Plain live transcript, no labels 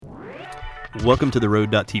Welcome to the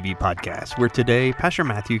Road.tv podcast, where today Pastor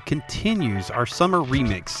Matthew continues our summer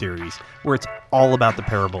remix series, where it's all about the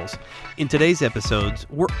parables. In today's episodes,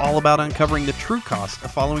 we're all about uncovering the true cost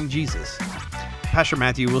of following Jesus. Pastor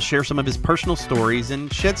Matthew will share some of his personal stories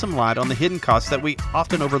and shed some light on the hidden costs that we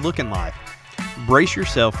often overlook in life. Brace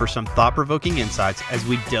yourself for some thought-provoking insights as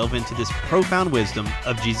we delve into this profound wisdom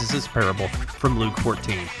of Jesus' parable from Luke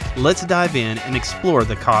 14. Let's dive in and explore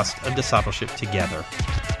the cost of discipleship together.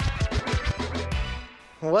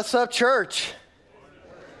 What's up, church?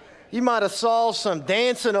 You might have saw some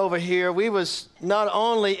dancing over here. We was not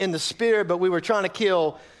only in the spirit, but we were trying to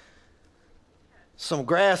kill some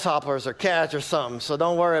grasshoppers or cats or something. So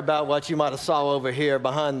don't worry about what you might have saw over here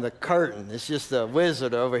behind the curtain. It's just the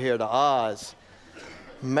wizard over here, the Oz.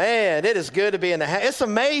 Man, it is good to be in the house. It's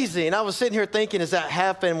amazing. I was sitting here thinking as that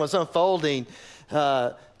happened, was unfolding,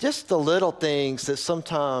 just the little things that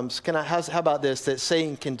sometimes, how about this, that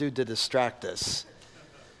Satan can do to distract us.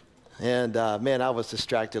 And man, I was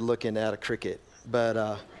distracted looking at a cricket.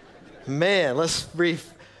 But man,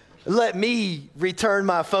 let me return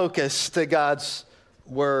my focus to God's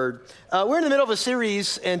Word. We're in the middle of a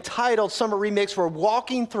series entitled Summer Remix. We're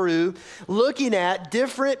walking through, looking at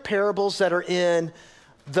different parables that are in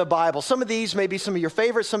the Bible. Some of these may be some of your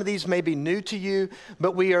favorites. Some of these may be new to you.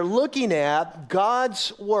 But we are looking at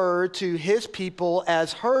God's Word to His people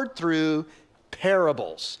as heard through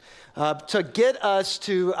parables. To get us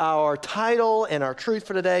to our title and our truth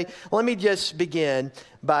for today, let me just begin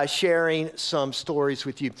by sharing some stories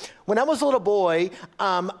with you. When I was a little boy,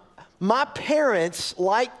 my parents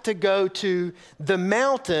liked to go to the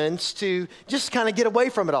mountains to just kind of get away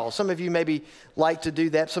from it all. Some of you maybe like to do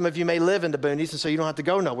that. Some of you may live in the boonies, and so you don't have to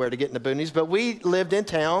go nowhere to get in the boonies. But we lived in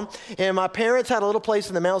town, and my parents had a little place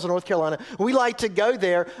in the mountains of North Carolina. We liked to go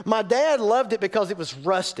there. My dad loved it because it was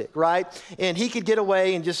rustic, right? And he could get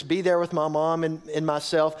away and just be there with my mom and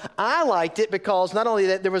myself. I liked it because not only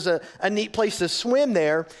that there was a neat place to swim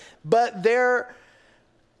there, but there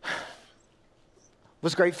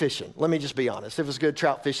was great fishing. Let me just be honest. It was good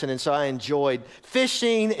trout fishing, and so I enjoyed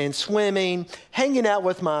fishing and swimming, hanging out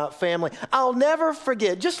with my family. I'll never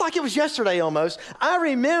forget, just like it was yesterday almost, I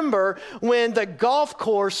remember when the golf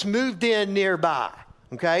course moved in nearby,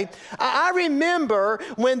 okay? I remember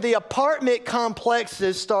when the apartment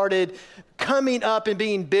complexes started coming up and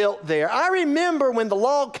being built there. I remember when the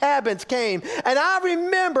log cabins came, and I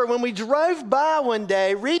remember when we drove by one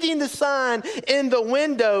day reading the sign in the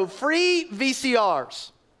window, free VCRs.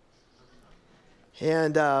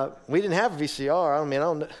 And we didn't have a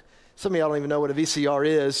VCR. Some of y'all don't even know what a VCR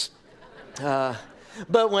is.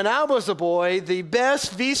 But when I was a boy, the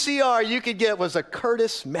best VCR you could get was a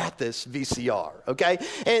Curtis Mathis VCR, okay?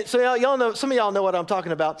 And so y'all know, some of y'all know what I'm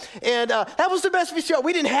talking about. And that was the best VCR.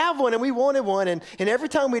 We didn't have one, and we wanted one. And every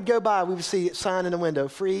time we'd go by, we would see it sign in the window,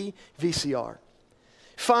 free VCR.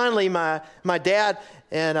 Finally, my dad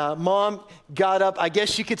and mom got up, I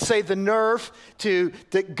guess you could say the nerve, to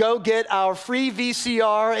go get our free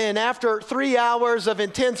VCR. And after 3 hours of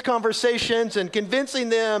intense conversations and convincing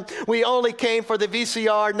them we only came for the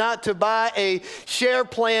VCR, not to buy a share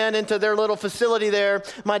plan into their little facility there,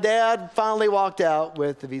 my dad finally walked out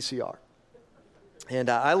with the VCR. And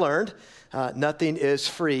I learned nothing is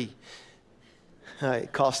free.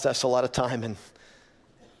 It cost us a lot of time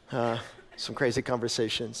and some crazy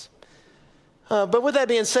conversations. But with that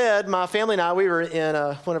being said, my family and I, we were in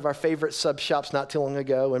one of our favorite sub shops not too long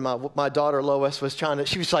ago, and my daughter Lois was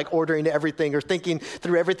she was like ordering everything or thinking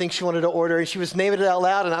through everything she wanted to order, and she was naming it out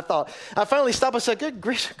loud, and I finally stopped and said, "Good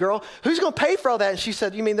grief, girl, who's going to pay for all that?" And she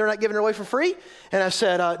said, "You mean they're not giving it away for free?" And I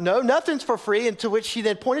said, "No, nothing's for free," and to which she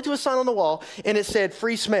then pointed to a sign on the wall, and it said,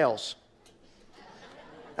 "Free smells."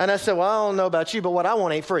 And I said, "Well, I don't know about you, but what I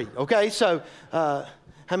want ain't free," okay? So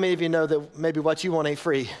how many of you know that maybe what you want ain't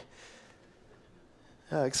free?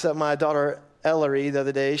 Except my daughter Ellery the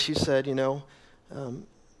other day, she said,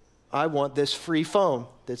 I want this free phone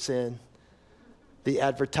that's in the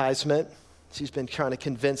advertisement. She's been trying to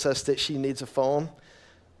convince us that she needs a phone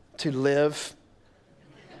to live.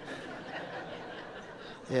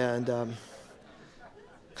 And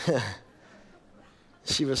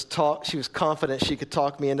she was confident she could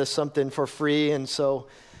talk me into something for free, and so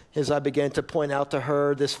as I began to point out to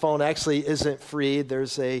her, this phone actually isn't free.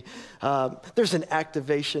 There's an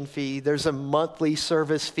activation fee. There's a monthly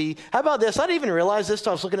service fee. How about this? I didn't even realize this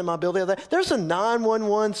until I was looking at my bill the other day. There's a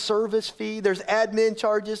 911 service fee. There's admin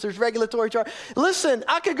charges. There's regulatory charges. Listen,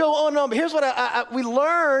 I could go on and on, but here's what we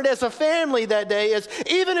learned as a family that day is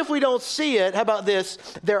even if we don't see it, how about this?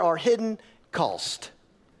 There are hidden costs.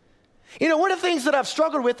 You know, one of the things that I've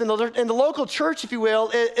struggled with in the local church, if you will,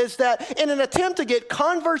 is that in an attempt to get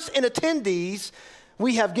converts and attendees,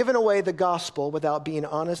 we have given away the gospel without being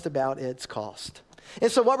honest about its cost.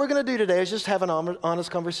 And so what we're going to do today is just have an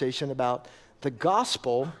honest conversation about the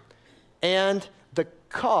gospel and the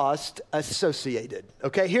cost associated.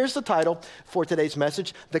 Okay, here's the title for today's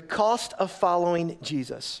message: The Cost of Following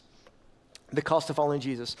Jesus. The cost of following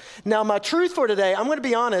Jesus. Now, my truth for today, I'm going to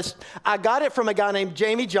be honest, I got it from a guy named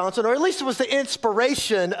Jamie Johnson, or at least it was the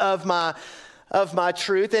inspiration of my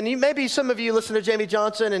truth. And maybe some of you listen to Jamie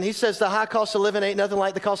Johnson, and he says the high cost of living ain't nothing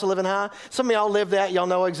like the cost of living high. Some of y'all live that. Y'all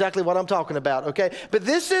know exactly what I'm talking about, okay? But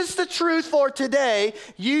this is the truth for today,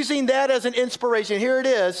 using that as an inspiration. Here it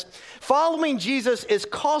is. Following Jesus is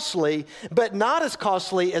costly, but not as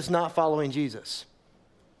costly as not following Jesus.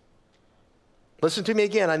 Listen to me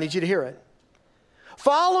again. I need you to hear it.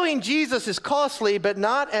 Following Jesus is costly, but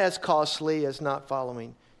not as costly as not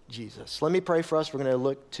following Jesus. Let me pray for us. We're going to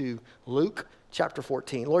look to Luke chapter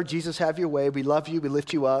 14. Lord Jesus, have your way. We love you. We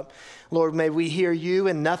lift you up. Lord, may we hear you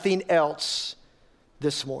and nothing else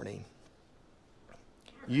this morning.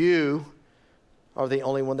 You are the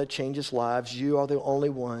only one that changes lives. You are the only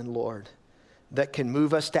one, Lord, that can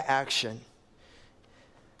move us to action.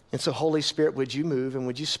 And so, Holy Spirit, would you move and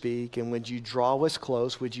would you speak and would you draw us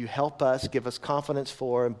close? Would you help us, give us confidence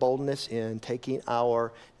for and boldness in taking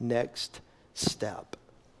our next step?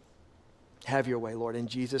 Have your way, Lord, in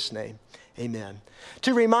Jesus' name. Amen.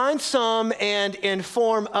 To remind some and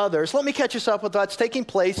inform others, let me catch us up with what's taking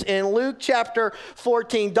place in Luke chapter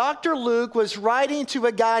 14. Dr. Luke was writing to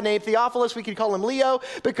a guy named Theophilus. We could call him Theo.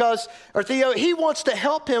 He wants to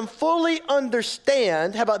help him fully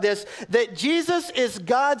understand, how about this, that Jesus is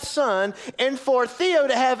God's son, and for Theo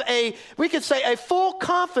to have a full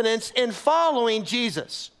confidence in following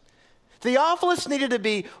Jesus. Theophilus needed to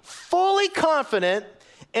be fully confident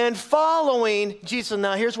and following Jesus.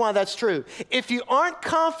 Now, here's why that's true. If you aren't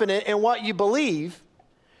confident in what you believe,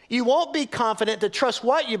 you won't be confident to trust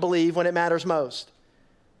what you believe when it matters most.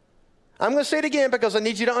 I'm going to say it again because I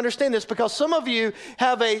need you to understand this, because some of you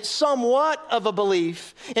have a somewhat of a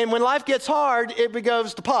belief, and when life gets hard, it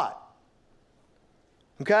goes to pot.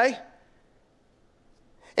 Okay?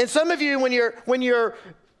 And some of you, when you're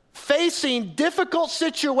facing difficult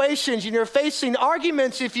situations and you're facing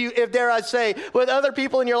arguments, if dare I say, with other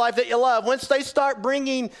people in your life that you love, once they start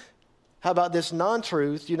bringing, how about this,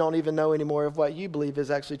 non-truth, you don't even know anymore if what you believe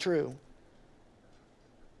is actually true.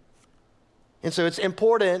 And so it's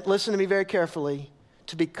important, listen to me very carefully,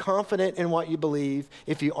 to be confident in what you believe.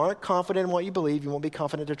 If you aren't confident in what you believe, you won't be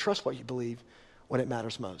confident to trust what you believe when it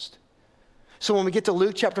matters most. So when we get to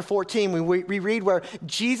Luke chapter 14, we read where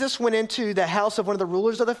Jesus went into the house of one of the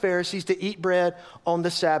rulers of the Pharisees to eat bread on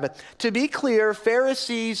the Sabbath. To be clear,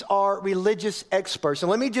 Pharisees are religious experts.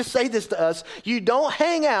 And let me just say this to us. You don't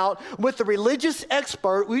hang out with a religious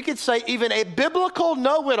expert, we could say even a biblical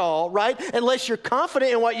know-it-all, right? Unless you're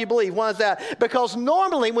confident in what you believe. Why is that? Because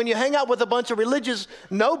normally when you hang out with a bunch of religious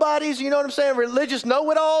nobodies, you know what I'm saying, religious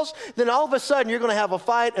know-it-alls, then all of a sudden you're going to have a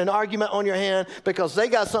fight, an argument on your hand because they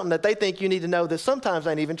got something that they think you need to know that sometimes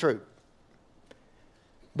ain't even true.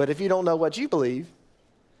 But if you don't know what you believe,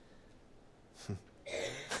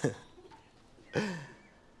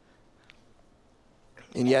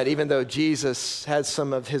 and yet even though Jesus had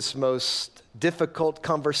some of his most difficult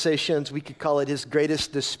conversations, we could call it his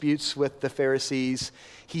greatest disputes with the Pharisees,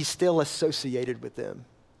 he still associated with them.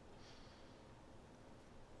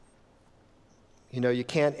 You know, you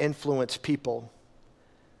can't influence people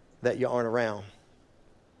that you aren't around.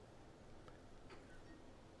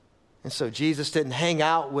 And so Jesus didn't hang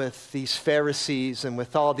out with these Pharisees and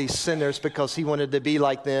with all these sinners because he wanted to be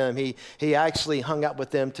like them. He actually hung out with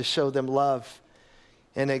them to show them love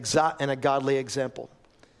and a godly example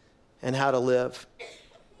and how to live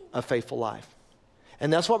a faithful life.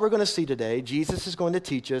 And that's what we're going to see today. Jesus is going to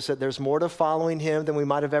teach us that there's more to following him than we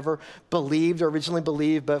might have ever believed or originally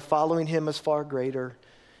believed, but following him is far greater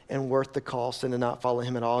and worth the cost than to not follow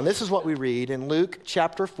him at all. And this is what we read in Luke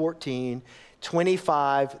chapter 14,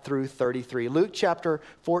 25 through 33. Luke chapter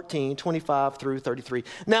 14, 25 through 33.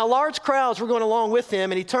 Now large crowds were going along with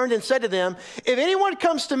him, and he turned and said to them, if anyone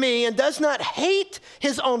comes to me and does not hate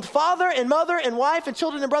his own father and mother and wife and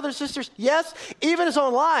children and brothers and sisters, yes, even his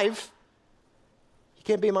own life, he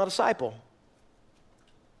can't be my disciple.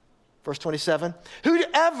 Verse 27,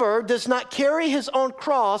 whoever does not carry his own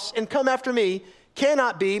cross and come after me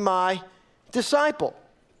cannot be my disciple.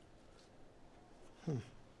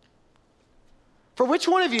 For which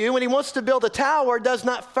one of you, when he wants to build a tower, does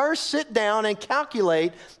not first sit down and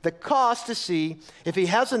calculate the cost to see if he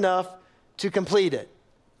has enough to complete it?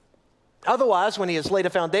 Otherwise, when he has laid a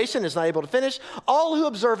foundation and is not able to finish, all who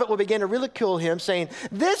observe it will begin to ridicule him, saying,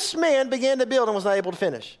 this man began to build and was not able to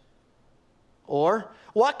finish. Or,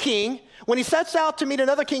 what king, when he sets out to meet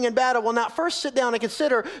another king in battle, will not first sit down and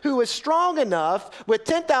consider who is strong enough with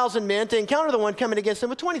 10,000 men to encounter the one coming against him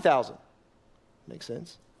with 20,000? Makes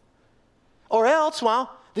sense. Or else,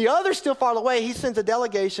 while the other's still far away, he sends a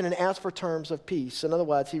delegation and asks for terms of peace. In other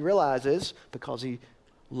words, he realizes, because he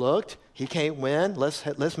looked, he can't win.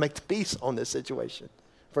 Let's make the peace on this situation.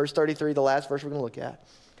 Verse 33, the last verse we're going to look at.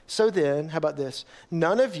 So then, how about this?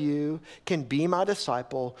 None of you can be my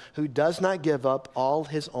disciple who does not give up all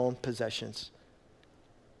his own possessions.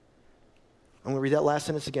 I'm going to read that last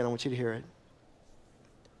sentence again. I want you to hear it.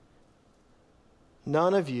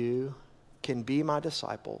 None of you can be my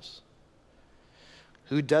disciples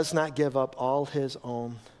who does not give up all his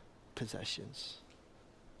own possessions.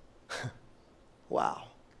 Wow.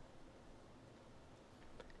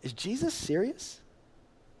 Is Jesus serious?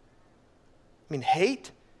 I mean,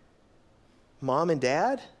 hate mom and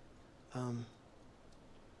dad?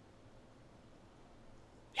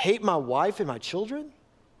 Hate my wife and my children?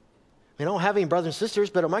 I mean, I don't have any brothers and sisters,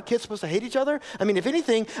 but are my kids supposed to hate each other? I mean, if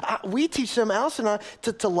anything, we teach them, Alice and I,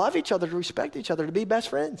 to love each other, to respect each other, to be best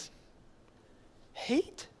friends.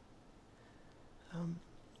 Hate?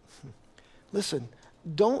 Listen,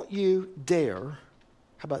 don't you dare,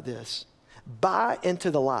 how about this, buy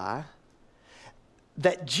into the lie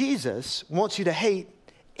that Jesus wants you to hate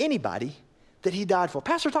anybody that he died for.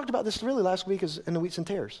 Pastor talked about this really last week in the Wheats and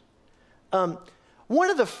Tares. One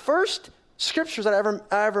of the first scriptures that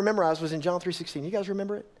I ever memorized was in John 3:16. You guys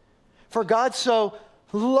remember it? For God so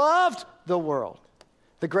loved the world.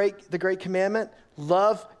 The great commandment,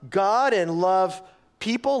 love God and love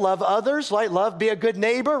people, love others, right? Love, be a good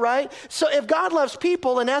neighbor, right? So if God loves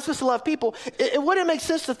people and asks us to love people, it wouldn't make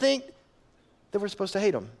sense to think that we're supposed to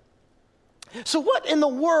hate them. So what in the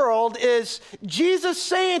world is Jesus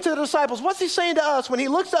saying to the disciples? What's he saying to us when he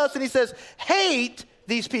looks at us and he says, hate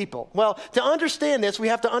these people? Well, to understand this, we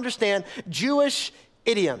have to understand Jewish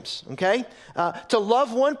idioms, okay? To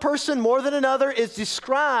love one person more than another is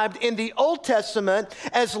described in the Old Testament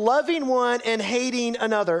as loving one and hating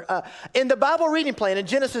another. In the Bible reading plan, in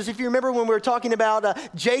Genesis, if you remember when we were talking about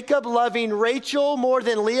Jacob loving Rachel more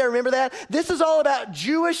than Leah, remember that? This is all about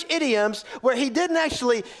Jewish idioms where he didn't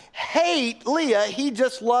actually hate Leah, he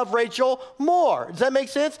just loved Rachel more. Does that make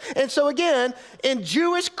sense? And so again, in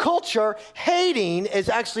Jewish culture, hating is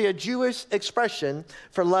actually a Jewish expression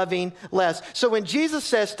for loving less. So when Jesus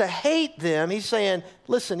says to hate them, he's saying,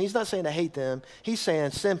 listen, he's not saying to hate them. He's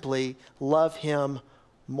saying simply love him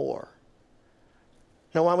more.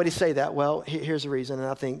 Now, why would he say that? Well, here's the reason, and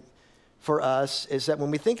I think for us is that when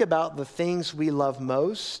we think about the things we love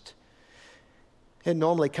most, it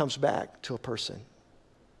normally comes back to a person.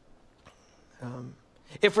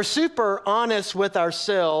 If we're super honest with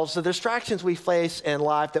ourselves, the distractions we face in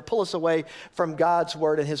life that pull us away from God's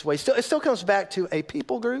word and his ways, it still comes back to a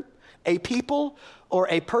people group, a people, or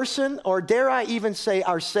a person, or dare I even say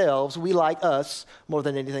ourselves. We like us more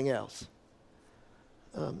than anything else.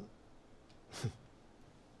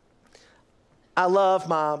 I love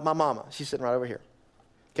my mama. She's sitting right over here.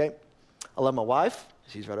 Okay? I love my wife.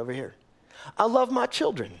 She's right over here. I love my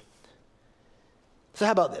children. So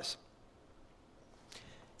how about this?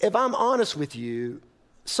 If I'm honest with you,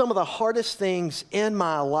 some of the hardest things in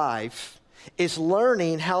my life is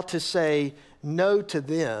learning how to say no to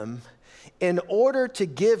them in order to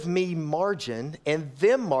give me margin and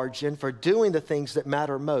them margin for doing the things that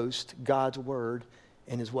matter most, God's word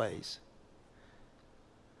and his ways.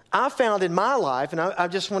 I found in my life, and I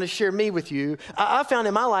just want to share me with you, I found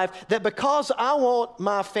in my life that because I want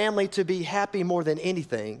my family to be happy more than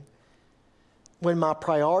anything, when my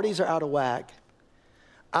priorities are out of whack,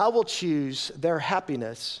 I will choose their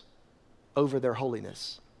happiness over their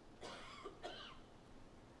holiness.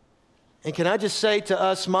 And can I just say to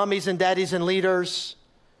us, mommies and daddies and leaders,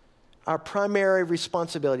 our primary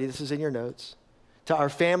responsibility, this is in your notes, to our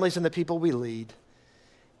families and the people we lead,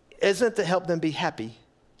 isn't to help them be happy,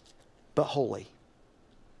 but holy.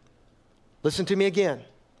 Listen to me again.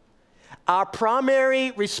 Our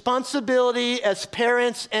primary responsibility as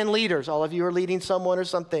parents and leaders, all of you are leading someone or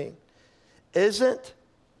something, isn't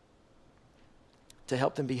to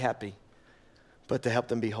help them be happy, but to help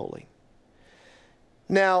them be holy.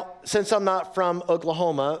 Now, since I'm not from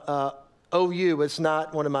Oklahoma, OU is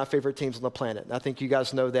not one of my favorite teams on the planet. I think you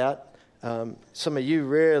guys know that. Some of you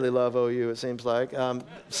really love OU, it seems like.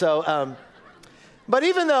 But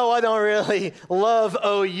even though I don't really love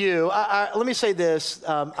OU, let me say this.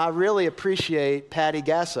 I really appreciate Patty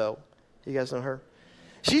Gasso. You guys know her?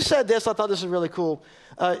 She said this. I thought this was really cool.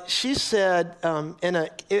 She said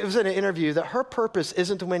it was in an interview that her purpose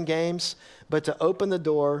isn't to win games, but to open the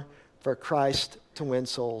door for Christ to win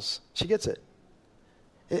souls. She gets it.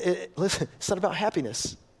 Listen, it's not about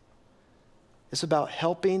happiness. It's about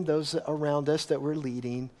helping those around us that we're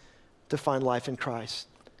leading to find life in Christ.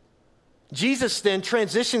 Jesus then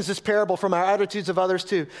transitions this parable from our attitudes of others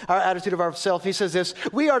to our attitude of ourselves. He says this: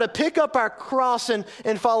 we are to pick up our cross and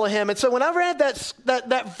follow him. And so when I read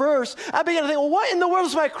that verse, I began to think, well, what in the world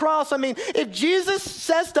is my cross? I mean, if Jesus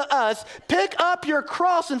says to us, pick up your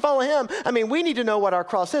cross and follow him, I mean, we need to know what our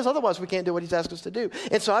cross is. Otherwise, we can't do what he's asked us to do.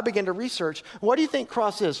 And so I began to research, what do you think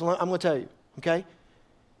cross is? Well, I'm going to tell you, okay?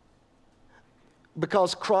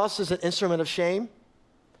 Because cross is an instrument of shame.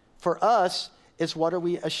 For us, it's what are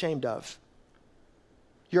we ashamed of?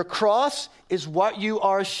 Your cross is what you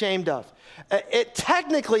are ashamed of.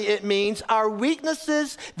 Technically, it means our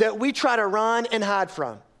weaknesses that we try to run and hide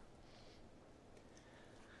from.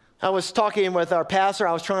 I was talking with our pastor.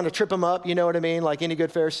 I was trying to trip him up, you know what I mean, like any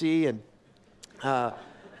good Pharisee.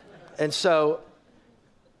 And so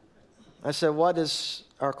I said, what is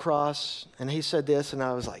our cross? And he said this, and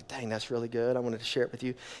I was like, dang, that's really good. I wanted to share it with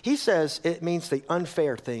you. He says it means the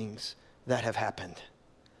unfair things that have happened.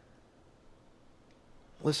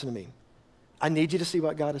 Listen to me. I need you to see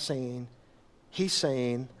what God is saying. He's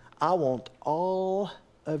saying, I want all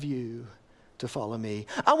of you to follow me.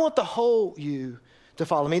 I want the whole you to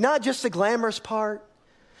follow me, not just the glamorous part.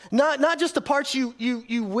 Not just the parts you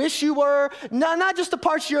wish you were, not just the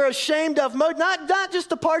parts you're ashamed of, not just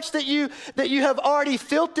the parts that you have already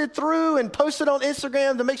filtered through and posted on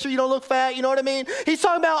Instagram to make sure you don't look fat, you know what I mean? He's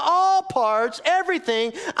talking about all parts,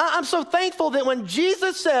 everything. I'm so thankful that when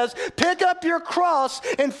Jesus says, pick up your cross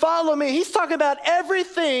and follow me, he's talking about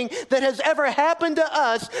everything that has ever happened to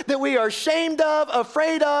us that we are ashamed of,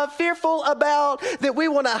 afraid of, fearful about, that we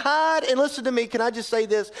want to hide. And listen to me, can I just say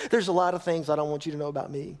this? There's a lot of things I don't want you to know about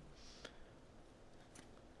me.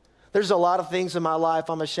 There's a lot of things in my life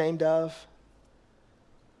I'm ashamed of.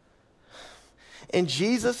 And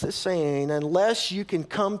Jesus is saying, unless you can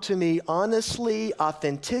come to me honestly,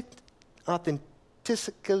 authentically,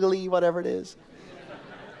 whatever it is.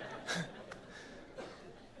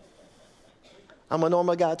 I'm a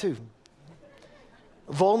normal guy too.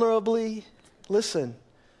 Vulnerably, listen,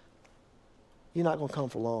 you're not going to come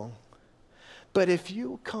for long. But if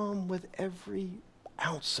you come with every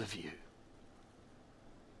ounce of you,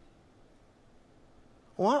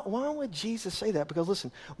 why would Jesus say that? Because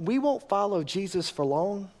listen, we won't follow Jesus for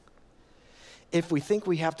long if we think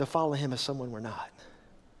we have to follow him as someone we're not.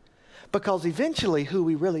 Because eventually who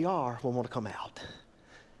we really are will want to come out.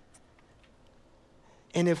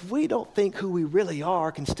 And if we don't think who we really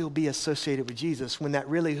are can still be associated with Jesus, when that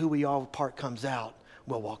really who we are part comes out,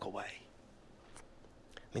 we'll walk away.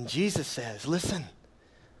 When Jesus says, listen,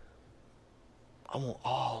 I want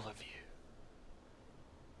all of you.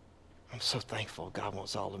 I'm so thankful God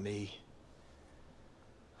wants all of me.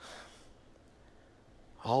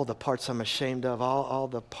 All the parts I'm ashamed of, all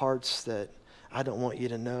the parts that I don't want you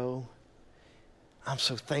to know. I'm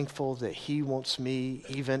so thankful that he wants me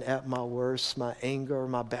even at my worst, my anger,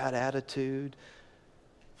 my bad attitude,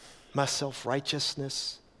 my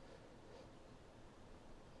self-righteousness.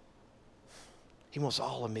 He wants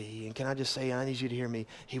all of me. And can I just say, I need you to hear me,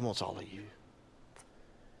 he wants all of you.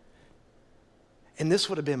 And this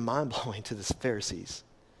would have been mind-blowing to the Pharisees.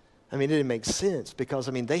 I mean, it didn't make sense because,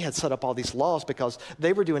 they had set up all these laws because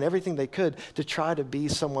they were doing everything they could to try to be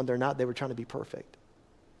someone they're not. They were trying to be perfect.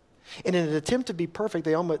 And in an attempt to be perfect,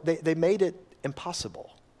 they made it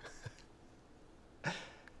impossible.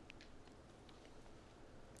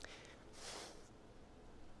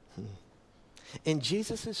 And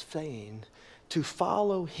Jesus is saying to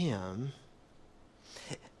follow him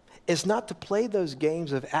is not to play those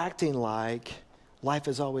games of acting like life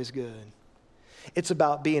is always good. It's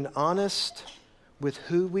about being honest with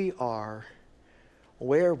who we are,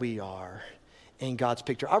 where we are, in God's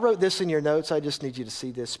picture. I wrote this in your notes. I just need you to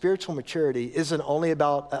see this. Spiritual maturity isn't only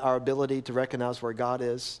about our ability to recognize where God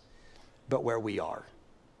is, but where we are.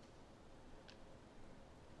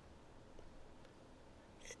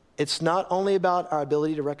 It's not only about our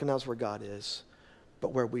ability to recognize where God is,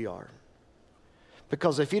 but where we are.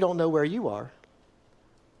 Because if you don't know where you are,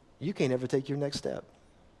 you can't ever take your next step.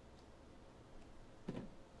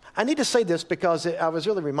 I need to say this because I was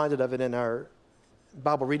really reminded of it in our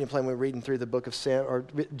Bible reading plan when we were reading through the book of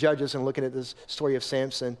Judges and looking at this story of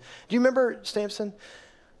Samson. Do you remember Samson?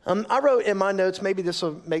 I wrote in my notes, maybe this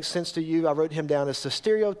will make sense to you, I wrote him down as the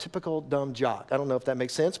stereotypical dumb jock. I don't know if that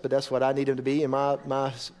makes sense, but that's what I need him to be in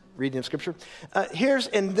my reading of Scripture.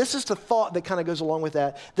 And this is the thought that kind of goes along with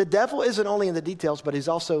that. The devil isn't only in the details, but he's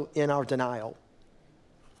also in our denial.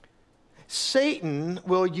 Satan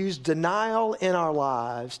will use denial in our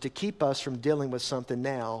lives to keep us from dealing with something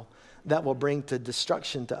now that will bring to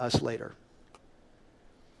destruction to us later.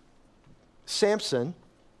 Samson,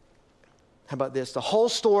 how about this? The whole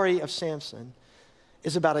story of Samson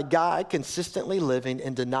is about a guy consistently living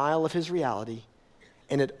in denial of his reality,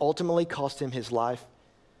 and it ultimately cost him his life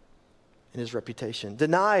and his reputation.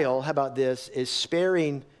 Denial, how about this, is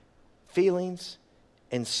sparing feelings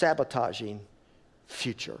and sabotaging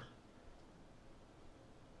future.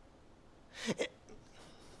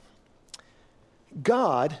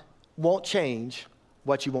 God won't change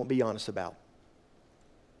what you won't be honest about.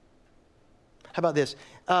 How about this?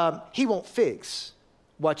 He won't fix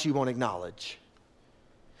what you won't acknowledge.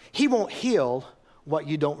 He won't heal what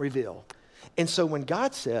you don't reveal. And so when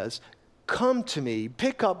God says, come to me,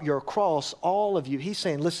 pick up your cross, all of you, he's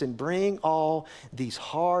saying, listen, bring all these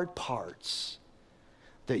hard parts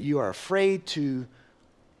that you are afraid to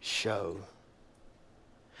show.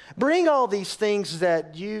 Bring all these things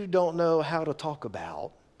that you don't know how to talk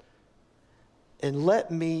about, and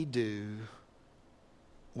let me do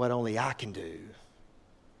what only I can do,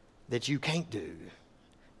 that you can't do,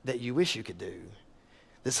 that you wish you could do,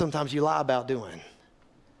 that sometimes you lie about doing.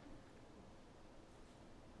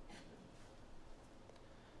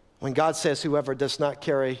 When God says, whoever does not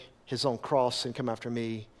carry his own cross and come after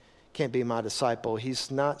me can't be my disciple,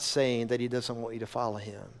 he's not saying that he doesn't want you to follow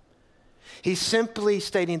him. He's simply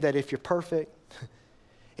stating that if you're perfect,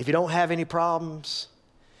 if you don't have any problems,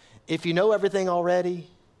 if you know everything already,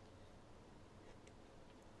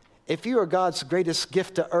 if you are God's greatest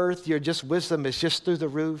gift to earth, your just wisdom is just through the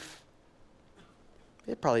roof,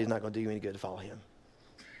 it probably is not going to do you any good to follow him.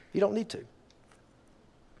 You don't need to.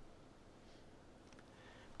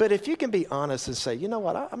 But if you can be honest and say, you know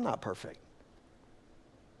what, I'm not perfect.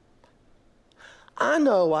 I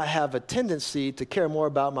know I have a tendency to care more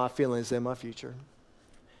about my feelings than my future.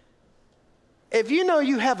 If you know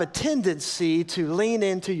you have a tendency to lean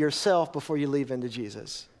into yourself before you leave into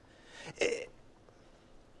Jesus.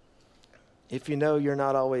 If you know you're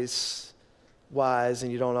not always wise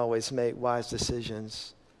and you don't always make wise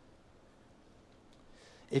decisions.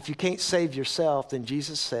 If you can't save yourself, then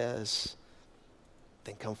Jesus says,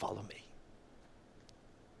 then come follow me.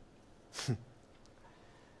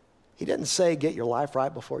 He didn't say get your life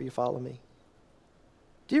right before you follow me.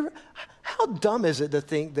 How dumb is it to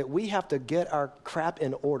think that we have to get our crap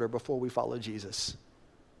in order before we follow Jesus?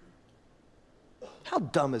 How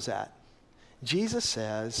dumb is that? Jesus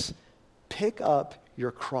says, pick up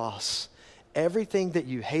your cross, everything that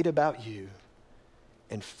you hate about you,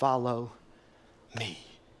 and follow me.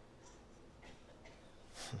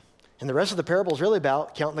 And the rest of the parable is really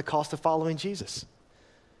about counting the cost of following Jesus.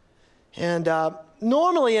 And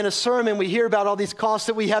normally in a sermon, we hear about all these costs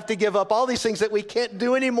that we have to give up, all these things that we can't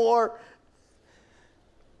do anymore.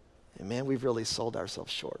 And man, we've really sold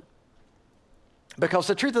ourselves short. Because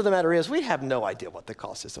the truth of the matter is, we have no idea what the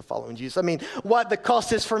cost is of following Jesus. I mean, what the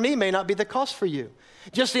cost is for me may not be the cost for you.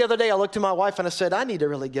 Just the other day, I looked to my wife and I said, I need to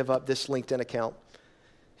really give up this LinkedIn account.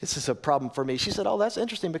 This is a problem for me. She said, oh, that's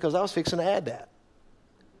interesting because I was fixing to add that.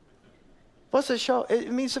 What's it show?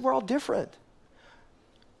 It means that we're all different.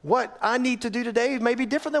 What I need to do today may be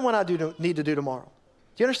different than what I need to do tomorrow.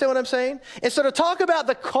 Do you understand what I'm saying? And so to talk about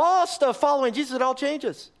the cost of following Jesus, it all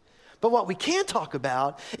changes. But what we can talk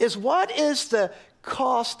about is what is the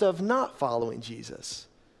cost of not following Jesus?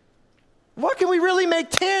 What can we really make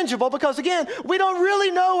tangible? Because again, we don't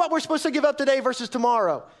really know what we're supposed to give up today versus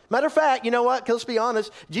tomorrow. Matter of fact, you know what? Let's be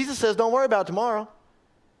honest. Jesus says don't worry about tomorrow.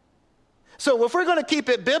 So if we're going to keep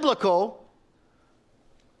it biblical,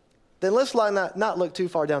 then let's not look too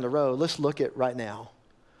far down the road. Let's look at right now.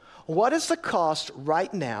 What is the cost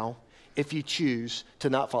right now if you choose to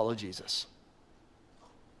not follow Jesus?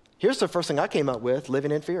 Here's the first thing I came up with,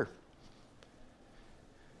 living in fear.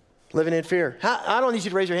 Living in fear. I don't need you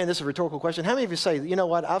to raise your hand. This is a rhetorical question. How many of you say, you know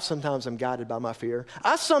what, sometimes I'm guided by my fear.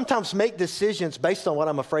 I sometimes make decisions based on what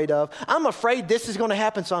I'm afraid of. I'm afraid this is going to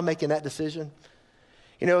happen, so I'm making that decision.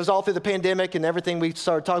 You know, it was all through the pandemic and everything we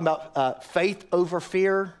started talking about faith over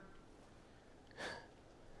fear.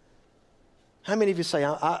 How many of you say,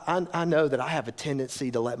 I know that I have a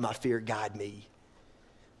tendency to let my fear guide me?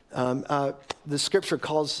 The scripture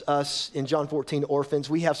calls us in John 14 orphans.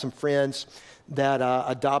 We have some friends that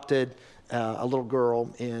adopted a little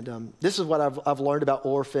girl. And this is what I've learned about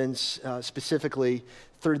orphans, specifically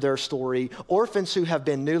through their story. Orphans who have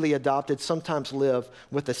been newly adopted sometimes live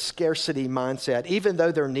with a scarcity mindset. Even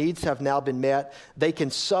though their needs have now been met, they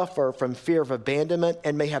can suffer from fear of abandonment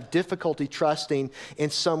and may have difficulty trusting in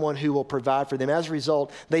someone who will provide for them. As a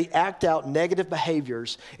result, they act out negative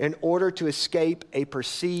behaviors in order to escape a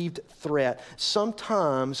perceived threat.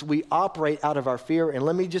 Sometimes we operate out of our fear, and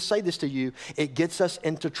let me just say this to you, it gets us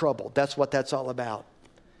into trouble. That's what that's all about.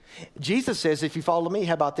 Jesus says, if you follow me,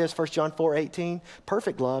 how about this? 1 John 4:18,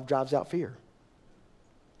 perfect love drives out fear.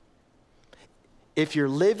 If you're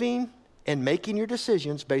living and making your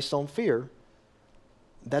decisions based on fear,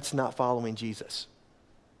 that's not following Jesus.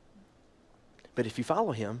 But if you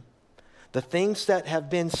follow him, the things that have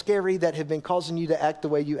been scary, that have been causing you to act the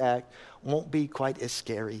way you act, won't be quite as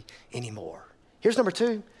scary anymore. Here's number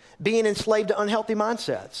 2, being enslaved to unhealthy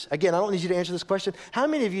mindsets. Again, I don't need you to answer this question. How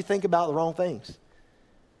many of you think about the wrong things?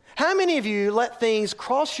 How many of you let things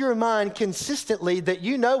cross your mind consistently that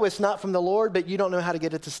you know it's not from the Lord, but you don't know how to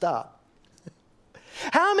get it to stop?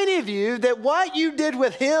 How many of you that what you did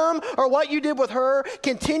with him or what you did with her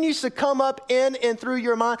continues to come up in and through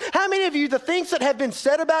your mind? How many of you, the things that have been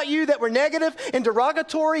said about you that were negative and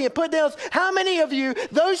derogatory and put downs, how many of you,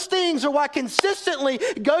 those things are what consistently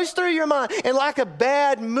goes through your mind? And like a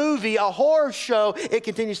bad movie, a horror show, it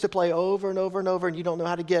continues to play over and over and over, and you don't know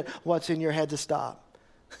how to get what's in your head to stop.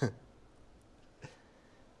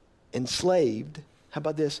 Enslaved, how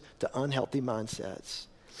about this, to unhealthy mindsets.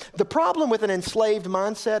 The problem with an enslaved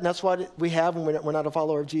mindset, and that's what we have when we're not a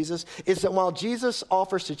follower of Jesus, is that while Jesus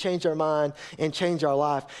offers to change our mind and change our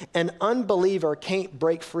life, an unbeliever can't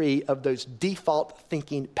break free of those default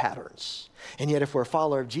thinking patterns. And yet if we're a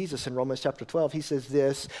follower of Jesus in Romans chapter 12, he says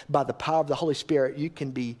this, by the power of the Holy Spirit, you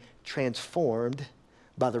can be transformed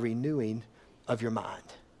by the renewing of your mind.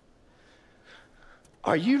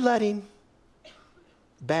 Are you letting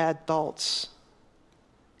bad thoughts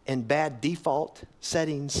and bad default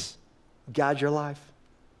settings guide your life?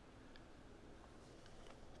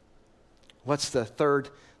 What's the third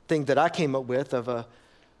thing that I came up with of a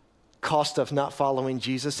cost of not following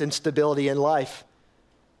Jesus? Instability in life.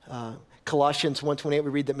 Colossians 1:28,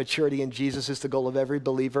 we read that maturity in Jesus is the goal of every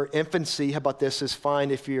believer. Infancy, how about this, is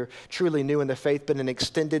fine if you're truly new in the faith, but an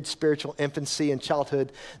extended spiritual infancy and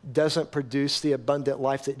childhood doesn't produce the abundant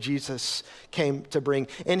life that Jesus came to bring.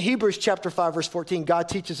 In Hebrews chapter 5, verse 14, God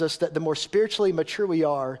teaches us that the more spiritually mature we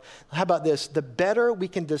are, how about this, the better we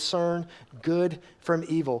can discern good from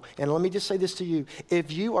evil. And let me just say this to you.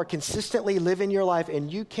 If you are consistently living your life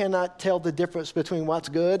and you cannot tell the difference between what's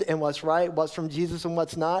good and what's right, what's from Jesus and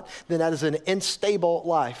what's not, then that is an unstable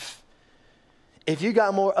life. If you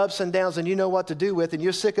got more ups and downs than you know what to do with and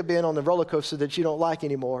you're sick of being on the roller coaster that you don't like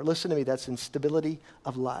anymore, listen to me, that's instability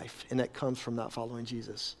of life, and that comes from not following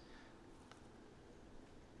Jesus.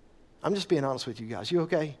 I'm just being honest with you guys. You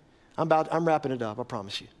okay? I'm wrapping it up, I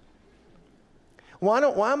promise you. Why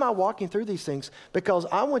am I walking through these things? Because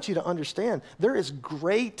I want you to understand there is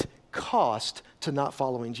great cost to not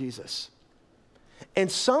following Jesus.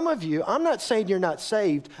 And some of you, I'm not saying you're not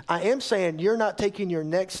saved. I am saying you're not taking your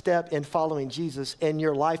next step in following Jesus, and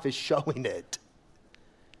your life is showing it.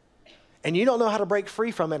 And you don't know how to break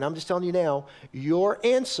free from it. And I'm just telling you now, your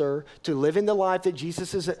answer to living the life that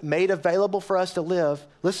Jesus has made available for us to live,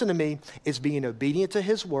 listen to me, is being obedient to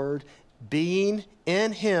his word, being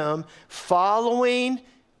in him, following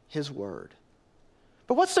his word.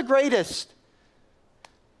 But what's the greatest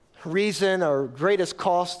reason or greatest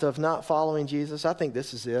cost of not following Jesus? I think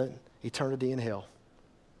this is it: eternity in hell.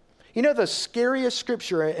 You know, the scariest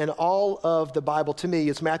scripture in all of the Bible to me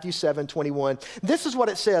is Matthew 7:21. This is what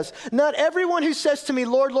it says: not everyone who says to me,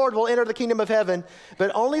 Lord, Lord, will enter the kingdom of heaven,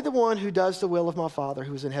 but only the one who does the will of my Father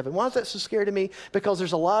who is in heaven. Why is that so scary to me? Because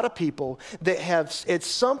there's a lot of people that have, at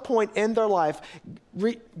some point in their life,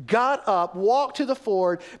 got up, walked to the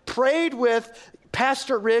forward, prayed with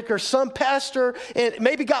Pastor Rick or some pastor, and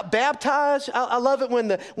maybe got baptized. I love it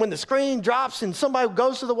when the screen drops and somebody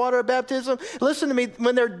goes to the water of baptism. Listen to me,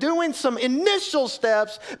 when they're doing some initial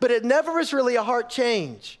steps, but it never is really a heart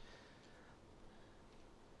change.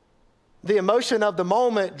 The emotion of the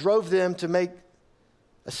moment drove them to make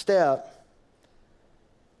a step,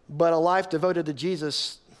 but a life devoted to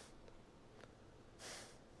Jesus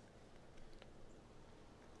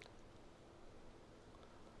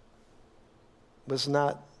was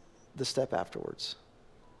not the step afterwards.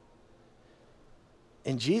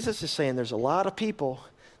 And Jesus is saying there's a lot of people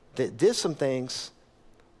that did some things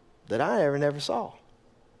that I never saw.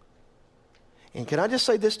 And can I just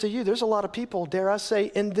say this to you? There's a lot of people, dare I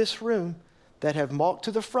say, in this room that have walked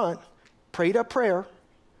to the front, prayed a prayer,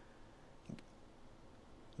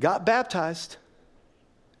 got baptized,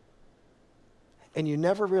 and you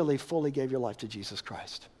never really fully gave your life to Jesus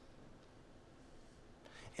Christ.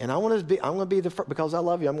 And I'm going to be the first, because I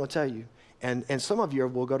love you, I'm going to tell you. And some of you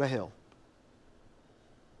will go to hell.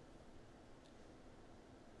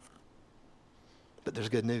 But there's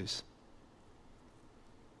good news.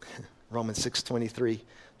 Romans 6:23,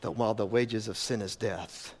 that while the wages of sin is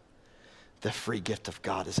death, the free gift of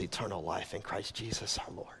God is eternal life in Christ Jesus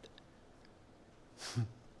our Lord.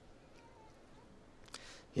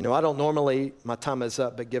 You know, I don't normally, my time is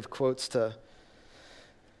up, but give quotes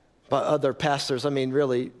by other pastors. I mean,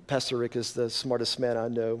 really, Pastor Rick is the smartest man I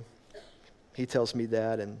know. He tells me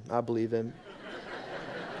that, and I believe him.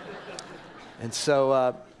 And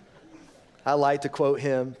so I like to quote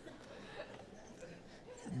him.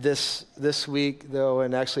 This week, though,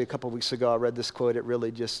 and actually a couple of weeks ago, I read this quote. It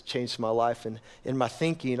really just changed my life and in my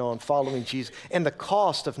thinking on following Jesus and the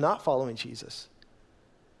cost of not following Jesus.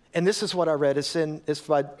 And this is what I read. It's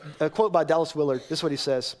by a quote by Dallas Willard. This is what he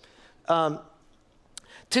says.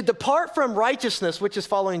 To depart from righteousness, which is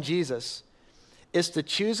following Jesus, is to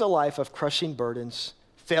choose a life of crushing burdens,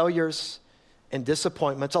 failures, and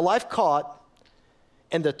disappointments, a life caught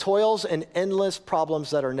in the toils and endless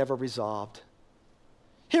problems that are never resolved.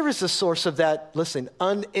 Here is the source of that, listen,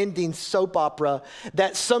 unending soap opera,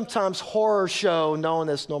 that sometimes horror show known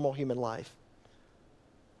as normal human life.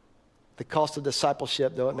 The cost of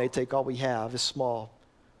discipleship, though it may take all we have, is small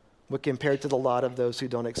when compared to the lot of those who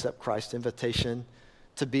don't accept Christ's invitation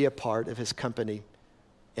to be a part of his company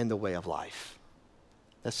in the way of life.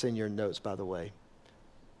 That's in your notes, by the way.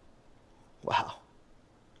 Wow.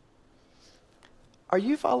 Are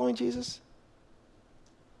you following Jesus?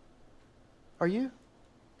 Are you?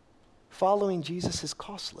 Following Jesus is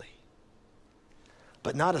costly,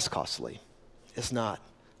 but not as costly as not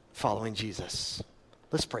following Jesus.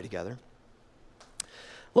 Let's pray together.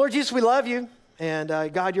 Lord Jesus, we love you. And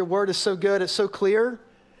God, your word is so good. It's so clear.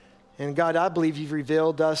 And God, I believe you've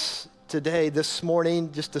revealed us today, this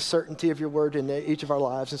morning, just the certainty of your word in each of our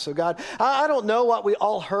lives. And so, God, I don't know what we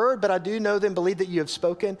all heard, but I do know and believe that you have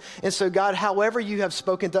spoken. And so, God, however you have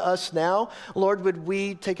spoken to us now, Lord, would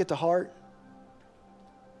we take it to heart?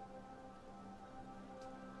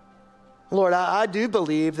 Lord, I do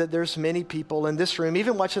believe that there's many people in this room,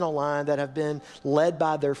 even watching online, that have been led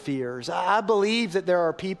by their fears. I believe that there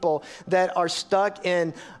are people that are stuck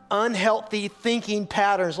in unhealthy thinking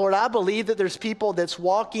patterns. Lord, I believe that there's people that's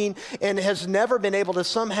walking and has never been able to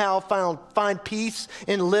somehow find peace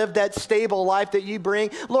and live that stable life that you bring.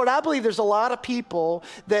 Lord, I believe there's a lot of people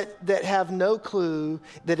that have no clue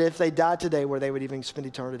that if they died today, where they would even spend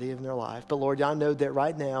eternity in their life. But Lord, I know that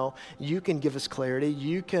right now you can give us clarity.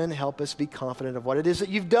 You can help us be confident of what it is that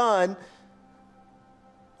you've done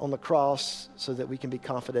on the cross so that we can be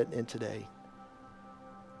confident in today.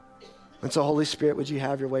 And so, Holy Spirit, would you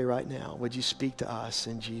have your way right now? Would you speak to us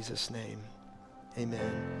in Jesus' name? Amen.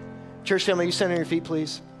 Church family, you stand on your feet,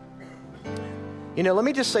 please. You know, let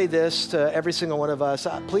me just say this to every single one of us.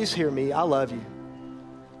 Please hear me. I love you.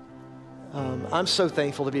 I'm so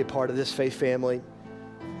thankful to be a part of this faith family.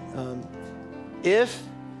 If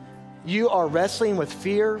you are wrestling with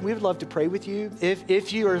fear, we would love to pray with you.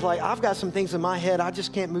 If you are like, I've got some things in my head I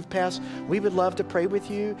just can't move past, we would love to pray with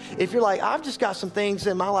you. If you're like, I've just got some things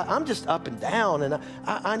in my life, I'm just up and down and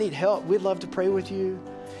I need help, we'd love to pray with you.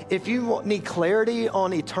 If you need clarity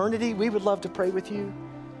on eternity, we would love to pray with you.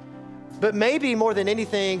 But maybe more than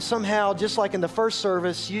anything, somehow, just like in the first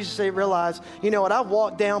service, you realize, you know what, I've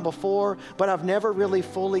walked down before, but I've never really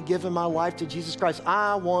fully given my life to Jesus Christ.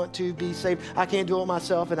 I want to be saved. I can't do it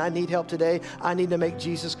myself, and I need help today. I need to make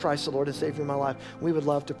Jesus Christ the Lord and Savior of my life. We would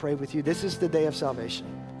love to pray with you. This is the day of salvation.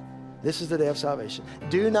 This is the day of salvation.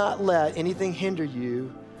 Do not let anything hinder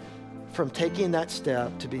you from taking that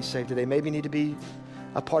step to be saved today. Maybe you need to be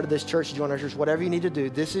a part of this church, join our church, whatever you need to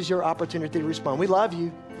do. This is your opportunity to respond. We love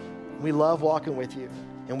you. We love walking with you,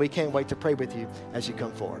 and we can't wait to pray with you as you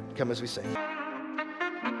come forward. Come as we sing.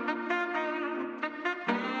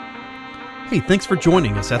 Hey, thanks for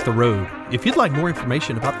joining us at The Road. If you'd like more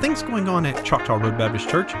information about things going on at Choctaw Road Baptist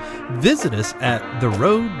Church, visit us at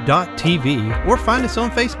theroad.tv or find us on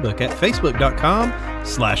Facebook at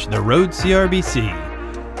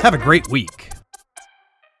facebook.com/theroadcrbc. Have a great week.